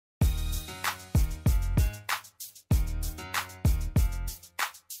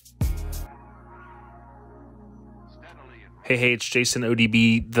Hey, it's Jason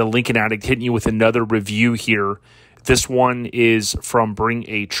ODB, the Lincoln Addict, hitting you with another review here. This one is from Bring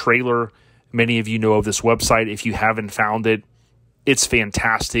a Trailer. Many of you know of this website. If you haven't found it, it's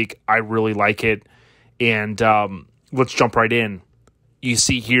fantastic. I really like it. And let's jump right in. You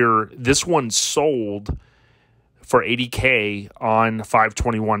see here, this one sold for $80K on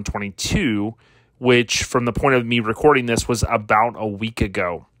 5/21/22, which from the point of me recording this was about a week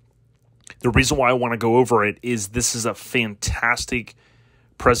ago. The reason why I want to go over it is this is a fantastic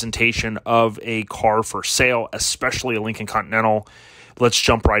presentation of a car for sale, especially a Lincoln Continental. Let's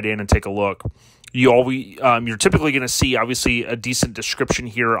jump right in and take a look. You're typically going to see, obviously, a decent description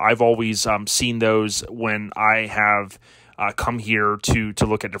here. I've always seen those when I have come here to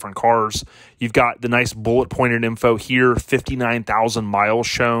look at different cars. You've got the nice bullet-pointed info here, 59,000 miles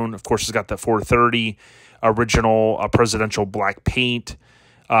shown. Of course, it's got the 430, original presidential black paint,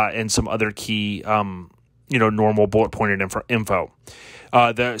 and some other key, normal bullet-pointed info.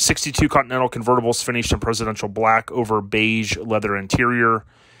 The 62 Continental Convertibles finished in presidential black over beige leather interior.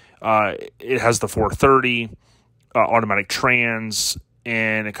 It has the 430, automatic trans,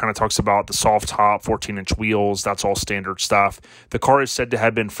 and it kind of talks about the soft top, 14-inch wheels. That's all standard stuff. The car is said to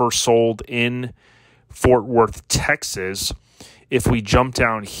have been first sold in Fort Worth, Texas. If we jump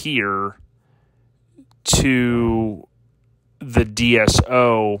down here to the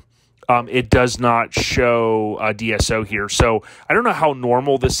DSO, it does not show a DSO here. So I don't know how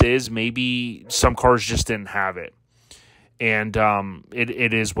normal this is. Maybe some cars just didn't have it. And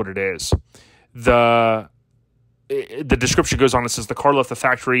it is what it is. The description goes on. It says the car left the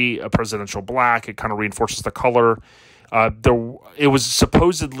factory a presidential black. It kind of reinforces the color. It was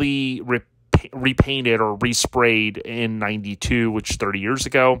supposedly repainted or resprayed in 92, which is 30 years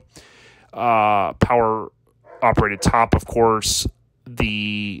ago. Power operated top, of course,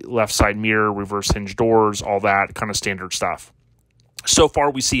 the left side mirror, reverse hinge doors, all that kind of standard stuff. So far,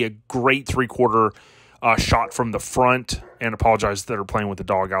 we see a great three-quarter shot from the front, and apologize that are playing with the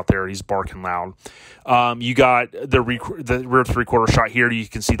dog out there. He's barking loud. You got the rear three-quarter shot here. You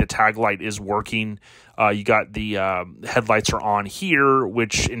can see the tag light is working. You got the headlights are on here,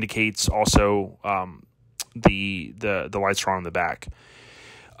 which indicates also the lights are on in the back.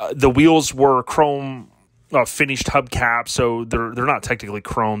 The wheels were chrome finished hubcap, so they're not technically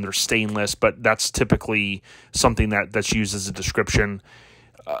chrome, they're stainless, but that's typically something that's used as a description.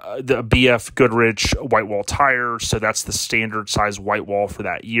 The BF Goodrich white wall tire, so that's the standard size white wall for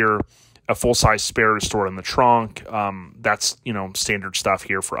that year. A full size spare is stored in the trunk. That's standard stuff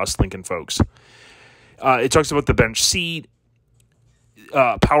here for us Lincoln folks. It talks about the bench seat,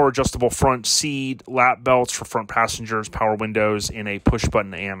 power adjustable front seat, lap belts for front passengers, power windows, and a push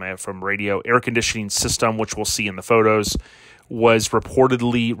button AM/FM radio. Air conditioning system, which we'll see in the photos, was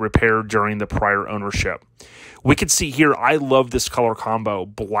reportedly repaired during the prior ownership. We can see here, I love this color combo.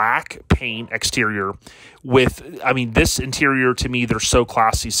 Black paint exterior with, this interior to me, they're so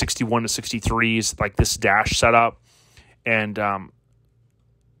classy. 61 to 63s, like this dash setup.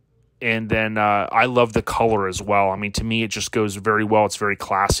 And then I love the color as well. To me, it just goes very well. It's very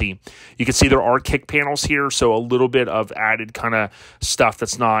classy. You can see there are kick panels here, so a little bit of added kind of stuff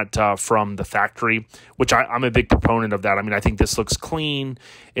that's not from the factory, which I'm a big proponent of that. I think this looks clean.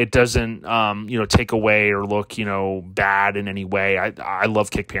 It doesn't, take away or look, bad in any way. I love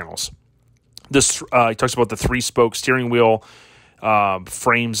kick panels. This he talks about the 3-spoke steering wheel.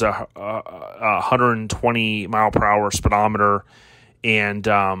 Frames a 120 mile per hour speedometer, and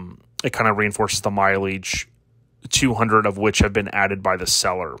it kind of reinforces the mileage, 200 of which have been added by the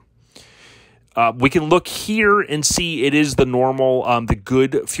seller. We can look here and see it is the normal, the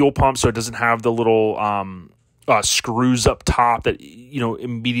good fuel pump, so it doesn't have the little screws up top that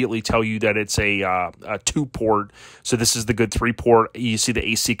immediately tell you that it's a 2-port. So this is the good 3-port. You see the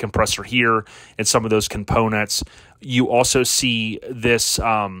AC compressor here and some of those components. You also see this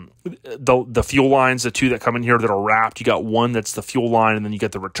the fuel lines, the two that come in here that are wrapped. You got one that's the fuel line, and then you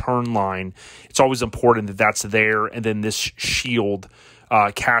get the return line. It's always important that that's there, and then this shield.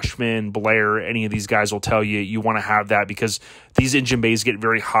 Cashman, Blair, any of these guys will tell you want to have that because these engine bays get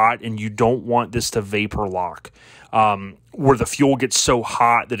very hot and you don't want this to vapor lock, where the fuel gets so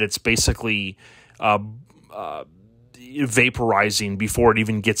hot that it's basically vaporizing before it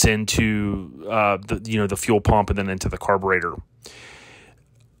even gets into the fuel pump and then into the carburetor.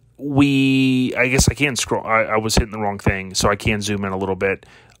 I guess I can scroll. I was hitting the wrong thing, so I can zoom in a little bit.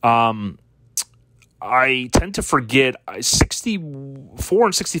 I tend to forget 64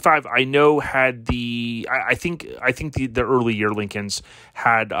 and 65. I know had the. I think the early year Lincolns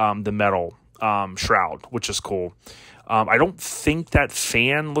had the metal shroud, which is cool. I don't think that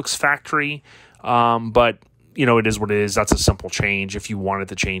fan looks factory, but it is what it is. That's a simple change if you wanted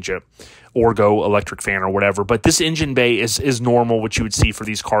to change it or go electric fan or whatever. But this engine bay is normal, what you would see for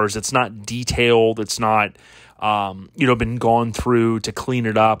these cars. It's not detailed. It's not, been gone through to clean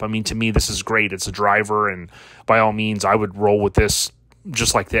it up. I mean, to me, this is great. It's a driver, and by all means, I would roll with this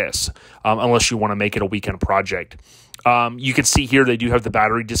just like this, unless you want to make it a weekend project. You can see here they do have the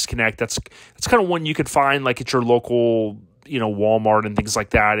battery disconnect. That's kind of one you could find like at your local, Walmart and things like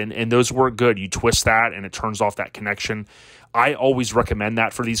that. And those work good. You twist that and it turns off that connection. I always recommend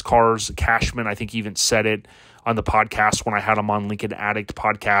that for these cars. Cashman, I think, even said it on the podcast when I had him on Lincoln Addict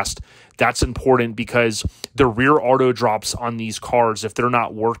podcast. That's important because the rear auto drops on these cars, if they're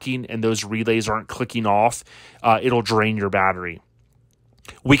not working and those relays aren't clicking off, it'll drain your battery.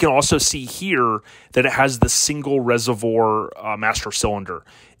 We can also see here that it has the single reservoir master cylinder.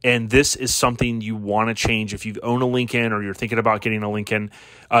 And this is something you want to change. If you own a Lincoln or you're thinking about getting a Lincoln,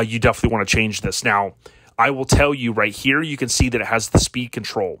 you definitely want to change this. Now, I will tell you right here, you can see that it has the speed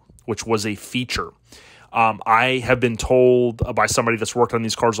control, which was a feature. I have been told by somebody that's worked on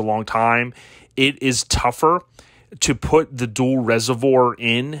these cars a long time, it is tougher to put the dual reservoir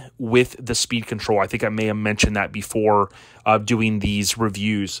in with the speed control. I think I may have mentioned that before doing these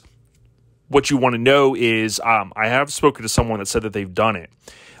reviews. What you want to know is I have spoken to someone that said that they've done it.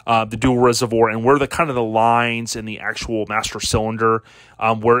 The dual reservoir and where the kind of the lines in the actual master cylinder,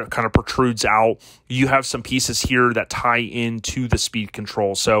 where it kind of protrudes out, you have some pieces here that tie into the speed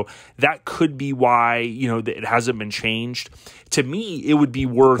control. So that could be why, it hasn't been changed. To me, it would be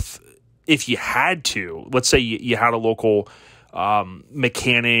worth, if you had to, let's say you had a local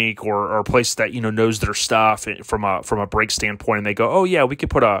mechanic or a place that, knows their stuff from a brake standpoint, and they go, oh yeah, we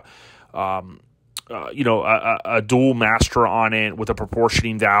could put a dual master on it with a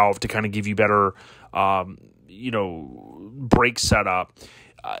proportioning valve to kind of give you better, brake setup.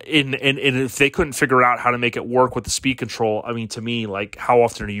 And if they couldn't figure out how to make it work with the speed control, I mean, to me, like, how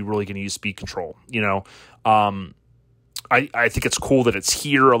often are you really going to use speed control? I think it's cool that it's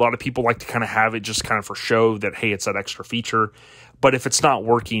here. A lot of people like to kind of have it just kind of for show that, hey, it's that extra feature. But if it's not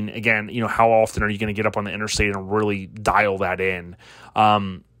working, again, how often are you going to get up on the interstate and really dial that in?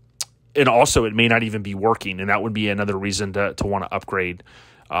 And also, it may not even be working, and that would be another reason to want to upgrade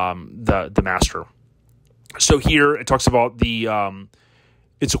the master. So here it talks about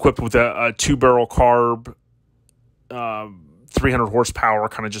it's equipped with a 2-barrel carb, 300 horsepower,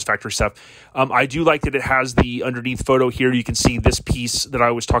 kind of just factory stuff. I do like that it has the underneath photo here. You can see this piece that I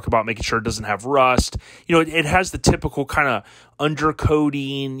always talk about, making sure it doesn't have rust. It has the typical kind of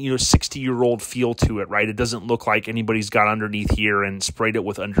undercoating, 60-year-old feel to it, right? It doesn't look like anybody's got underneath here and sprayed it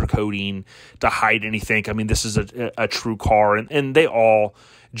with undercoating to hide anything. I mean, this is a true car, and they all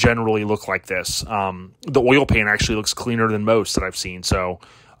generally look like this. The oil paint actually looks cleaner than most that I've seen, so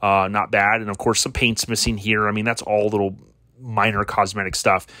not bad. And, of course, some paint's missing here. I mean, that's all little minor cosmetic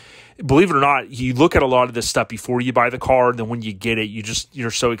stuff. Believe it or not, you look at a lot of this stuff before you buy the car. Then when you get it, you're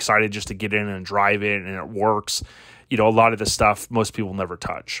so excited just to get in and drive it, and it works. A lot of this stuff most people never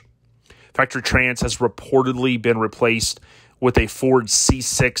touch. Factory trans has reportedly been replaced with a Ford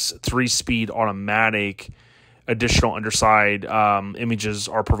C6 3-speed automatic. Additional underside images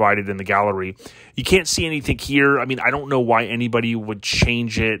are provided in the gallery. You can't see anything here. I mean, I don't know why anybody would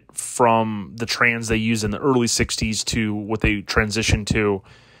change it from the trans they used in the early 60s to what they transitioned to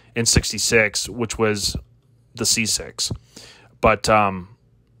in 66, which was the C6. But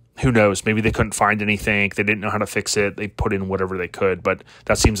who knows? Maybe they couldn't find anything. They didn't know how to fix it. They put in whatever they could, but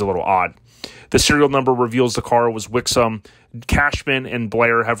that seems a little odd. The serial number reveals the car was Wixom. Cashman and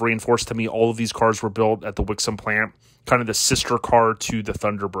Blair have reinforced to me all of these cars were built at the Wixom plant, kind of the sister car to the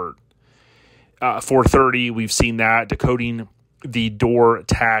Thunderbird. 430, we've seen that. Decoding the door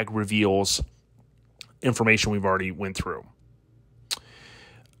tag reveals information we've already went through.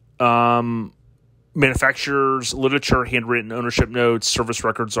 Manufacturers, literature, handwritten ownership notes, service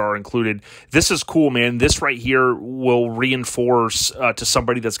records are included. This is cool, man. This right here will reinforce to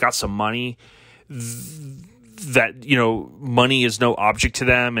somebody that's got some money that, money is no object to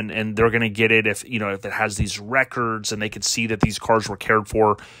them, and they're going to get it if it has these records and they can see that these cars were cared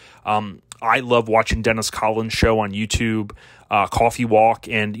for. I love watching Dennis Collins' show on YouTube, Coffee Walk,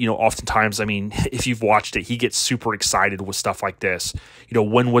 and oftentimes, I mean, if you've watched it, he gets super excited with stuff like this.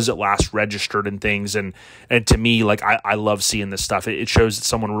 When was it last registered and things, and to me, like, I love seeing this stuff. It shows that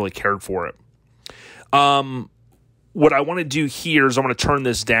someone really cared for it. What I want to do here is I'm going to turn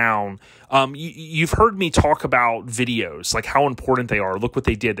this down. You've heard me talk about videos, like how important they are. Look what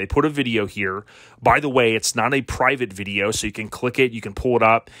they did. They put a video here. By the way, it's not a private video, so you can click it, you can pull it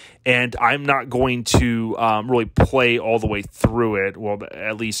up, and I'm not going to really play all the way through it. Well,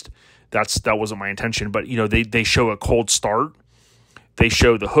 at least That wasn't my intention. But, they show a cold start. They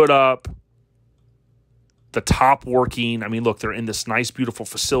show the hood up, the top working. I mean, look, they're in this nice, beautiful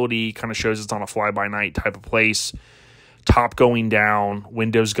facility. Kind of shows it's on a fly-by-night type of place. Top going down,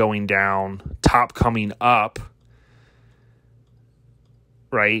 windows going down, top coming up.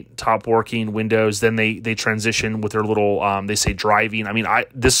 Right, top working, windows. Then they transition with their little, they say driving. I mean,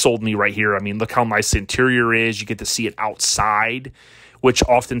 this sold me right here. I mean, look how nice the interior is. You get to see it outside, which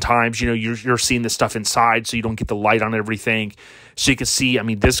oftentimes, you're seeing this stuff inside, so you don't get the light on everything. So you can see, I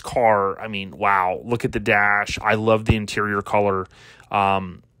mean, this car, I mean, wow, look at the dash. I love the interior color.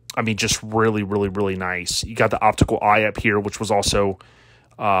 I mean, just really, really, really nice. You got the optical eye up here, which was also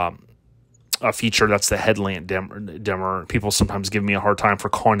a feature. That's the headlamp dimmer. People sometimes give me a hard time for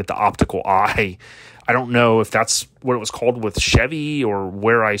calling it the optical eye. I don't know if that's what it was called with Chevy or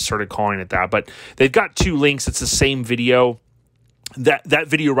where I started calling it that, but they've got 2 links. It's the same video. That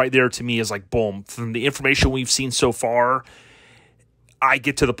video right there to me is like, boom, from the information we've seen so far, I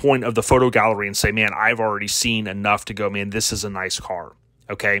get to the point of the photo gallery and say, man, I've already seen enough to go, man, this is a nice car.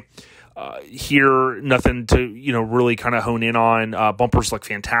 Okay. Here, nothing to, really kind of hone in on. Bumpers look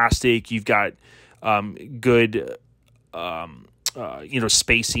fantastic. You've got good,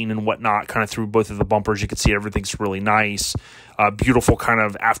 spacing and whatnot kind of through both of the bumpers. You can see everything's really nice. Beautiful kind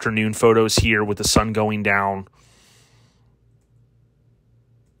of afternoon photos here with the sun going down.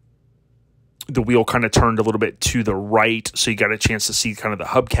 The wheel kind of turned a little bit to the right, so you got a chance to see kind of the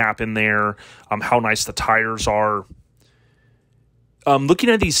hubcap in there, how nice the tires are. Looking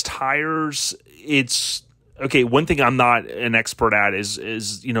at these tires, it's okay. One thing I'm not an expert at is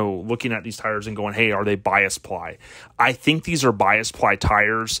looking at these tires and going, hey, are they bias ply? I think these are bias ply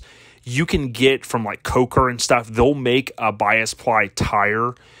tires. You can get from like Coker and stuff. They'll make a bias ply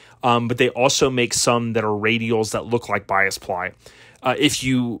tire, but they also make some that are radials that look like bias ply. If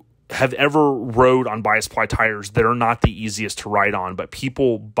you have ever rode on bias ply tires, they're not the easiest to ride on, but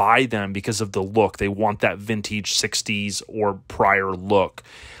people buy them because of the look. They want that vintage 60s or prior look.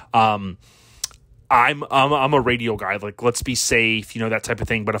 I'm a radial guy. Like, let's be safe, that type of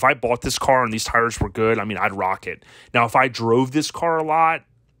thing. But if I bought this car and these tires were good, I mean, I'd rock it. Now, if I drove this car a lot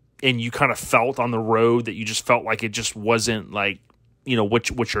and you kind of felt on the road that you just felt like it just wasn't like,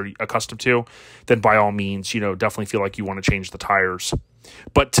 which you're accustomed to, then by all means, definitely feel like you want to change the tires.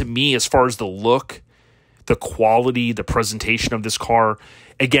 But to me, as far as the look, the quality, the presentation of this car,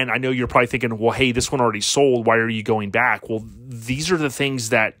 again, I know you're probably thinking, well, hey, this one already sold. Why are you going back? Well, these are the things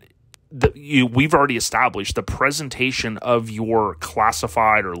that we've already established. The presentation of your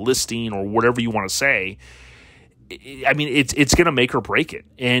classified or listing or whatever you want to say, I mean, it's going to make or break it.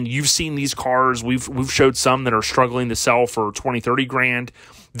 And you've seen these cars. We've showed some that are struggling to sell for 20, 30 grand.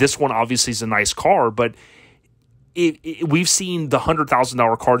 This one obviously is a nice car, but we've seen the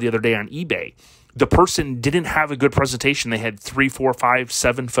 $100,000 car the other day on eBay. The person didn't have a good presentation. They had 3, 4, 5,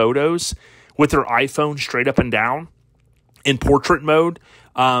 7 photos with their iPhone straight up and down in portrait mode.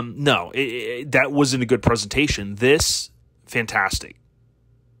 No, that wasn't a good presentation. This, fantastic.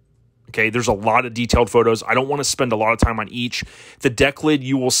 Okay, there's a lot of detailed photos. I don't want to spend a lot of time on each. The deck lid,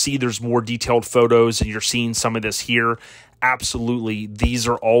 you will see there's more detailed photos, and you're seeing some of this here. Absolutely, these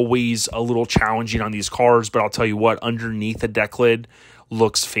are always a little challenging on these cars, but I'll tell you what, underneath the deck lid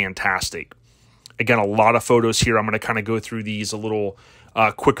looks fantastic. Again, a lot of photos here. I'm going to kind of go through these a little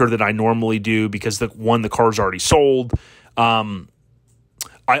quicker than I normally do because the car's already sold.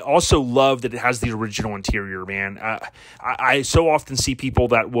 I also love that it has the original interior, man. I so often see people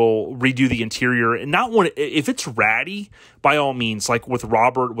that will redo the interior and not want to, if it's ratty, by all means, like with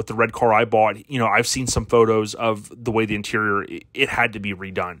Robert, with the red car I bought, I've seen some photos of the way the interior, it had to be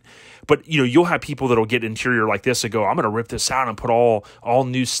redone. But, you'll have people that'll get interior like this and go, I'm going to rip this out and put all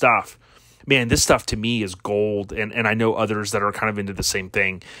new stuff. Man, this stuff to me is gold, and I know others that are kind of into the same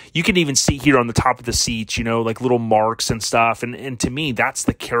thing. You can even see here on the top of the seats, like little marks and stuff, and to me, that's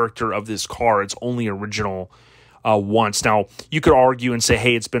the character of this car. It's only original once. Now, you could argue and say,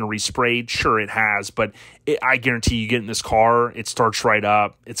 hey, it's been resprayed. Sure, it has, but I guarantee you get in this car, it starts right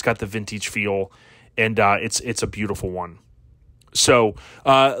up. It's got the vintage feel, and it's a beautiful one. So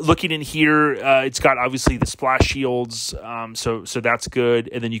looking in here, it's got obviously the splash shields, so that's good.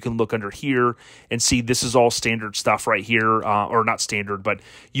 And then you can look under here and see this is all standard stuff right here, or not standard, but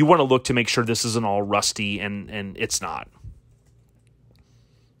you want to look to make sure this isn't all rusty, and it's not.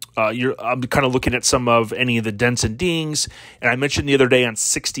 I'm kind of looking at some of any of the dents and dings, and I mentioned the other day on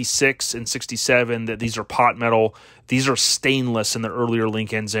 66 and 67 that these are pot metal. These are stainless in the earlier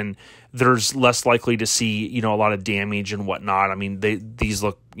Lincolns, and there's less likely to see, a lot of damage and whatnot. I mean, these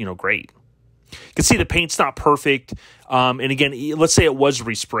look, great. You can see the paint's not perfect. And again, let's say it was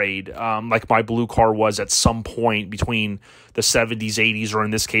resprayed, like my blue car was at some point between the 70s, 80s, or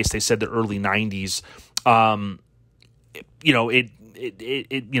in this case, they said the early 90s.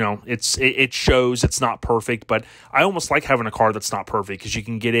 It shows it's not perfect, but I almost like having a car that's not perfect because you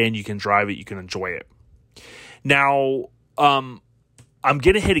can get in, you can drive it, you can enjoy it. Now, I'm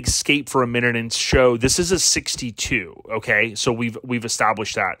going to hit escape for a minute and show this is a 62. Okay. So we've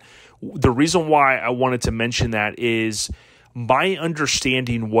established that. The reason why I wanted to mention that is my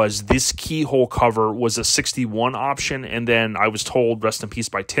understanding was this keyhole cover was a 61 option. And then I was told, rest in peace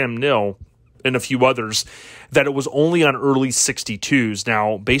by Tim Nill and a few others, that it was only on early 62s.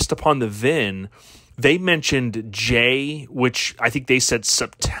 Now, based upon the VIN, they mentioned J, which I think they said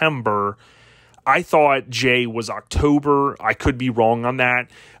September. I thought J was October. I could be wrong on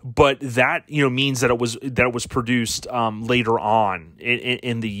that, but that means that it was produced later on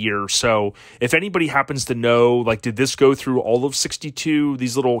in the year. So if anybody happens to know, like, did this go through all of 62,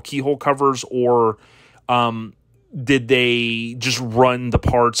 these little keyhole covers, or did they just run the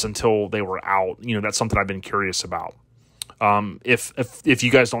parts until they were out? That's something I've been curious about. If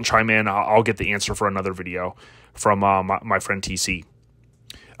you guys don't chime in, I'll get the answer for another video from my friend TC.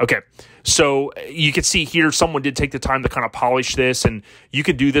 Okay, so you can see here someone did take the time to kind of polish this, and you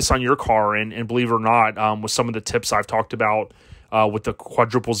could do this on your car, and believe it or not, with some of the tips I've talked about with the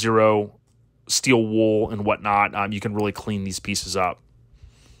quadruple zero steel wool and whatnot, you can really clean these pieces up.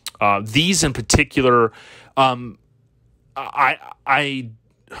 These in particular, I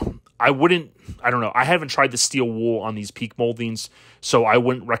wouldn't, I don't know, I haven't tried the steel wool on these peak moldings, so I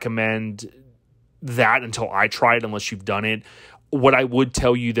wouldn't recommend that until I try it unless you've done it. What I would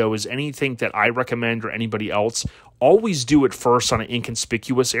tell you, though, is anything that I recommend or anybody else, always do it first on an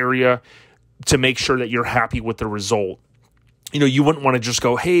inconspicuous area to make sure that you're happy with the result. You wouldn't want to just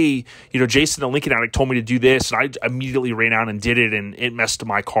go, hey, Jason, the Lincoln Addict, told me to do this, and I immediately ran out and did it, and it messed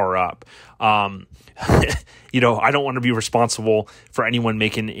my car up. I don't want to be responsible for anyone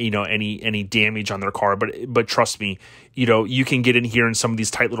making, any damage on their car, but trust me, you can get in here in some of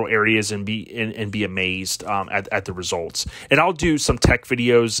these tight little areas and be amazed at the results. And I'll do some tech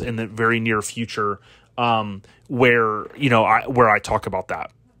videos in the very near future where I talk about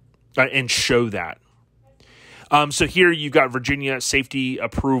that and show that. So here you've got Virginia safety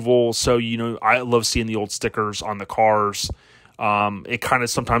approval. So, I love seeing the old stickers on the cars. It kind of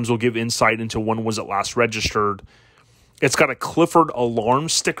sometimes will give insight into when was it last registered. It's got a Clifford alarm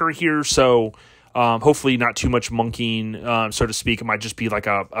sticker here. So, hopefully not too much monkeying, so to speak. It might just be like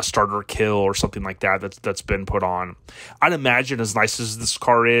a starter kill or something like that that's been put on. I'd imagine, as nice as this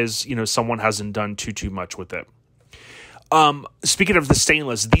car is, someone hasn't done too much with it. Speaking of the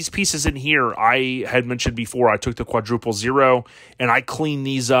stainless, these pieces in here, I had mentioned before, I took the quadruple zero and I cleaned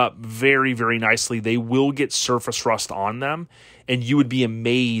these up very, very nicely. They will get surface rust on them, and you would be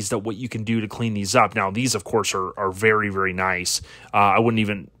amazed at what you can do to clean these up. Now, these, of course, are very, very nice. I wouldn't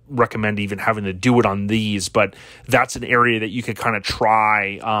even recommend even having to do it on these, but that's an area that you could kind of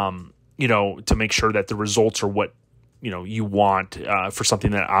try, to make sure that the results are what, you want, for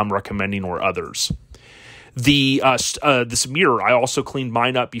something that I'm recommending or others. This mirror, I also cleaned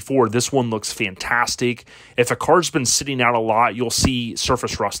mine up before. This one looks fantastic. If a car's been sitting out a lot, you'll see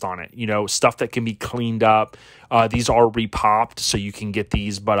surface rust on it, stuff that can be cleaned up. These are repopped, so you can get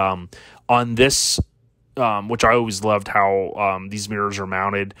these, but on this, which I always loved how these mirrors are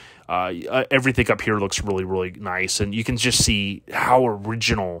mounted, everything up here looks really, really nice, and you can just see how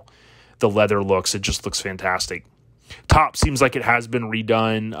original the leather looks. It just looks fantastic. Top seems like it has been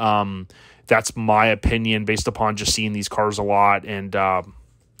redone. That's my opinion based upon just seeing these cars a lot. And,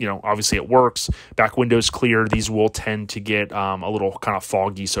 obviously it works. Back window's clear. These will tend to get a little kind of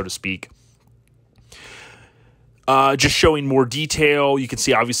foggy, so to speak. Just showing more detail. You can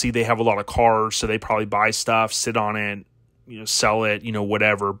see, obviously, they have a lot of cars, so they probably buy stuff, sit on it, sell it,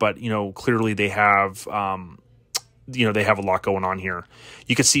 whatever. But, clearly they have, they have a lot going on here.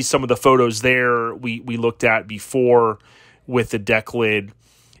 You can see some of the photos there we looked at before with the deck lid,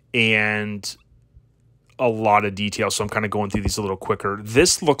 and a lot of detail. So I'm kind of going through these a little quicker.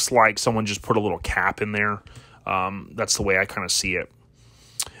 This looks like someone just put a little cap in there. That's the way I kind of see it.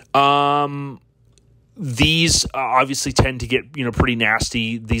 These obviously tend to get, pretty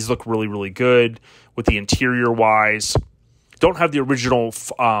nasty. These look really, really good with the interior wise. Don't have the original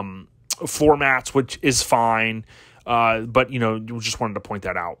floor mats, which is fine. But, we just wanted to point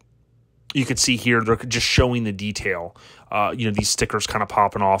that out. You can see here, they're just showing the detail. These stickers kind of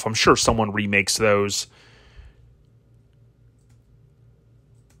popping off. I'm sure someone remakes those.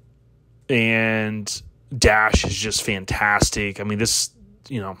 And dash is just fantastic. I mean, this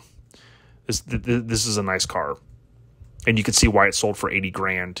This is a nice car. And you can see why it sold for 80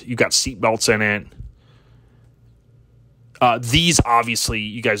 grand. You got seat belts in it. These, obviously,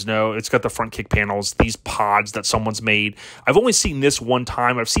 you guys know, it's got the front kick panels, these pods that someone's made. I've only seen this one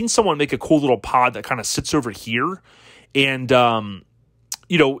time. I've seen someone make a cool little pod that kind of sits over here. And,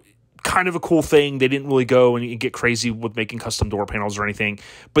 you know, kind of a cool thing. They didn't really go and get crazy with making custom door panels or anything.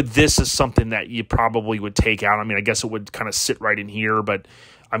 But this is something that you probably would take out. I mean, I guess it would kind of sit right in here. But,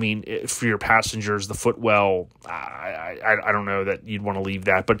 I mean, for your passengers, the footwell, I don't know that you'd want to leave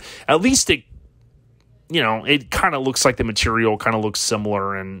that. But at least it, you know, it kind of looks like the material kind of looks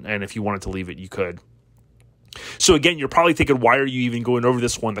similar, and if you wanted to leave it, you could. So again, you're probably thinking, why are you even going over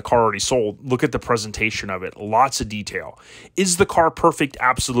this one? The car already sold. Look at the presentation of it. Lots of detail. Is the car perfect?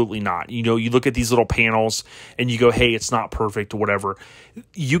 Absolutely not. You know, you look at these little panels and you go, hey, it's not perfect or whatever.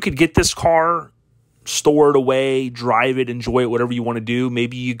 You could get this car, store it away, drive it, enjoy it, whatever you want to do.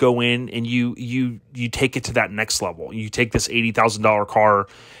 Maybe you go in and you take it to that next level. You take this $80,000 car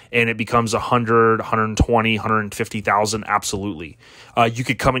and it becomes 100, 120, 150,000. Absolutely. You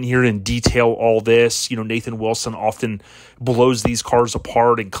could come in here and detail all this. You know, Nathan Wilson often blows these cars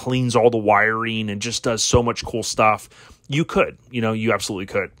apart and cleans all the wiring and just does so much cool stuff. You could, you know, you absolutely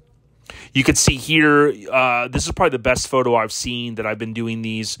could. You can see here, this is probably the best photo I've seen that I've been doing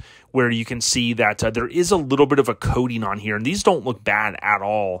these, where you can see that there is a little bit of a coating on here, and these don't look bad at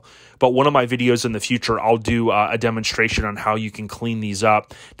all. But one of my videos in the future, I'll do a demonstration on how you can clean these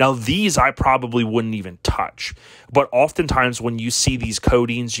up. Now, these I probably wouldn't even touch, but oftentimes when you see these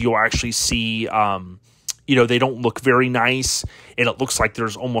coatings, you'll actually see, you know, they don't look very nice, and it looks like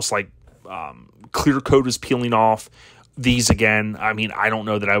there's almost like clear coat is peeling off. These, again, I mean, I don't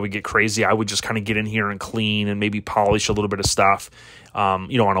know that I would get crazy. I would just kind of get in here and clean and maybe polish a little bit of stuff,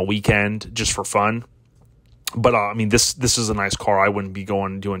 you know, on a weekend just for fun. But, I mean, this is a nice car. I wouldn't be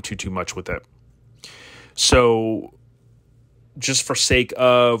doing too much with it. So, just for sake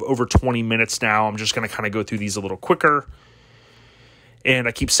of over 20 minutes now, I'm just going to kind of go through these a little quicker. And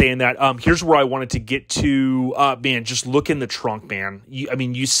I keep saying that. Here's where I wanted to get to. Man, just look in the trunk, man. I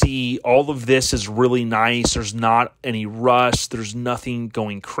mean, you see all of this is really nice. There's not any rust. There's nothing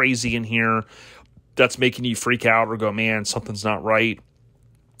going crazy in here that's making you freak out or go, man, something's not right.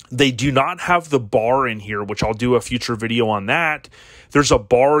 They do not have the bar in here, which I'll do a future video on that. There's a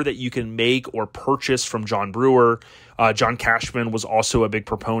bar that you can make or purchase from John Brewer. John Cashman was also a big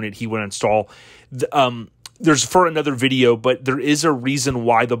proponent. He would install. There's for another video, but there is a reason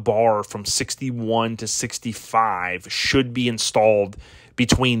why the bar from 61 to 65 should be installed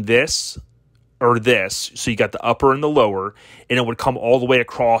between this or this. So you got the upper and the lower, and it would come all the way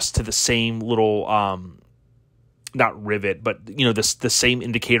across to the same little, not rivet, but you know, the same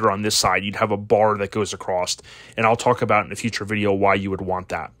indicator on this side. You'd have a bar that goes across, and I'll talk about in a future video why you would want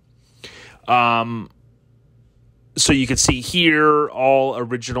that. So you can see here all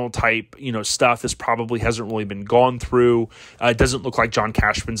original type, you know, stuff. This probably hasn't really been gone through. It doesn't look like John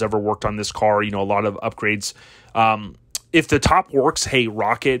Cashman's ever worked on this car. You know, a lot of upgrades. If the top works, hey,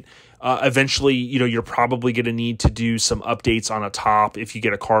 rock it. Eventually, you know, you're probably going to need to do some updates on a top if you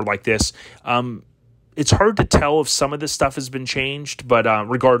get a car like this. It's hard to tell if some of this stuff has been changed, but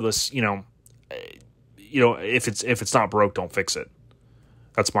regardless, you know, if it's not broke, don't fix it.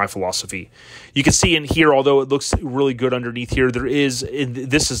 That's my philosophy. You can see in here, although it looks really good underneath here, this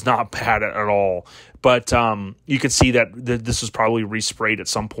is not bad at all. But you can see that this was probably resprayed at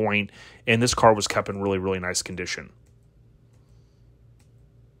some point, and this car was kept in really, really nice condition.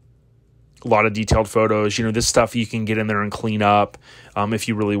 A lot of detailed photos. You know, this stuff you can get in there and clean up if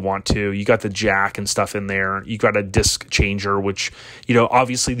you really want to. You got the jack and stuff in there. You got a disc changer, which, you know,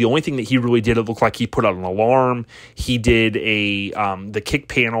 obviously the only thing that he really did, it looked like he put out an alarm. He did the kick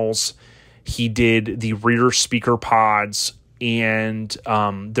panels. He did the rear speaker pods. And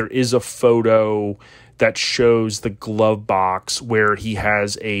there is a photo that shows the glove box where he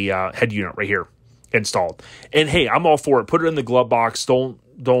has a head unit right here installed. And hey, I'm all for it. Put it in the glove box. Don't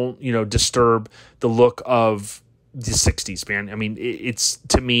you know, disturb the look of the 60s, man. I mean,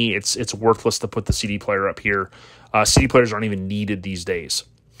 to me, it's worthless to put the CD player up here. CD players aren't even needed these days.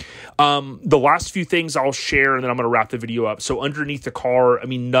 The last few things I'll share, and then I'm going to wrap the video up. So underneath the car, I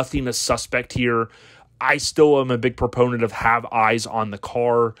mean, nothing is suspect here. I still am a big proponent of have eyes on the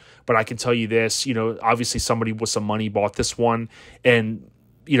car, but I can tell you this, you know, obviously somebody with some money bought this one, and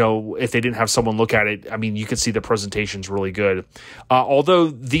you know, if they didn't have someone look at it, I mean, you can see the presentation's really good. Although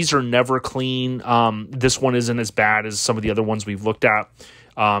these are never clean, this one isn't as bad as some of the other ones we've looked at.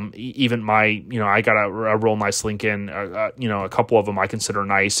 Even I got a real nice Lincoln, you know, a couple of them I consider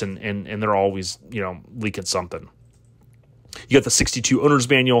nice, and they're always, you know, leaking something. You got the 62 owner's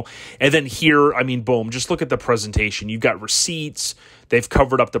manual. And then here, I mean, boom, just look at the presentation. You've got receipts. They've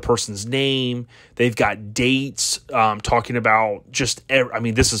covered up the person's name. They've got dates talking about just, I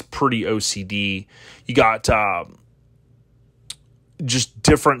mean, this is pretty OCD. You got just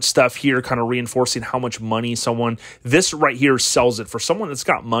different stuff here kind of reinforcing how much money someone, this right here sells it. For someone that's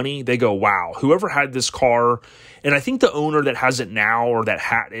got money, they go, wow, whoever had this car, and I think the owner that has it now or that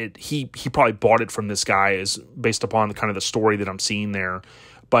had it, he probably bought it from this guy is based upon the kind of the story that I'm seeing there.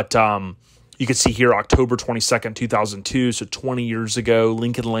 But you can see here October 22nd, 2002, so 20 years ago,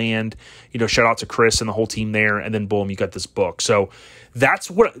 Lincoln Land, shout out to Chris and the whole team there, and then boom, you got this book. So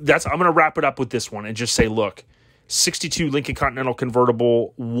I'm going to wrap it up with this one and just say, look, 62 Lincoln Continental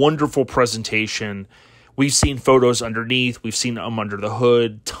Convertible, wonderful presentation. We've seen photos underneath. We've seen them under the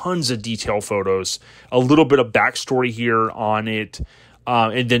hood. Tons of detail photos. A little bit of backstory here on it.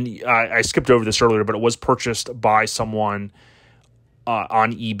 And then I skipped over this earlier, but it was purchased by someone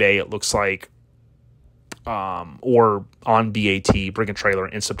on eBay, it looks like, or on BAT, Bring a Trailer,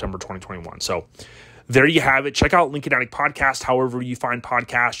 in September 2021. So there you have it. Check out Lincoln Addict Podcast. However you find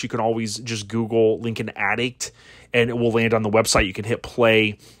podcasts, you can always just Google Lincoln Addict, and it will land on the website. You can hit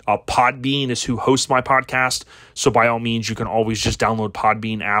play. Podbean is who hosts my podcast. So by all means, you can always just download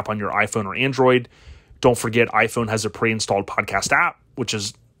Podbean app on your iPhone or Android. Don't forget, iPhone has a pre-installed podcast app, which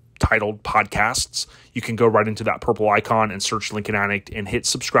is titled Podcasts. You can go right into that purple icon and search Lincoln Addict and hit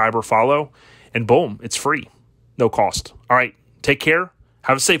subscribe or follow. And boom, it's free. No cost. All right, take care.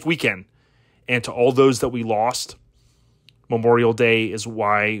 Have a safe weekend. And to all those that we lost, Memorial Day is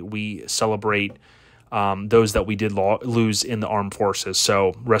why we celebrate those that we did lose in the armed forces.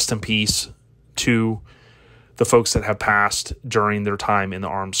 So rest in peace to the folks that have passed during their time in the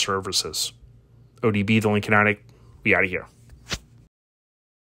armed services. ODB, the Lincoln Addict, we out of here.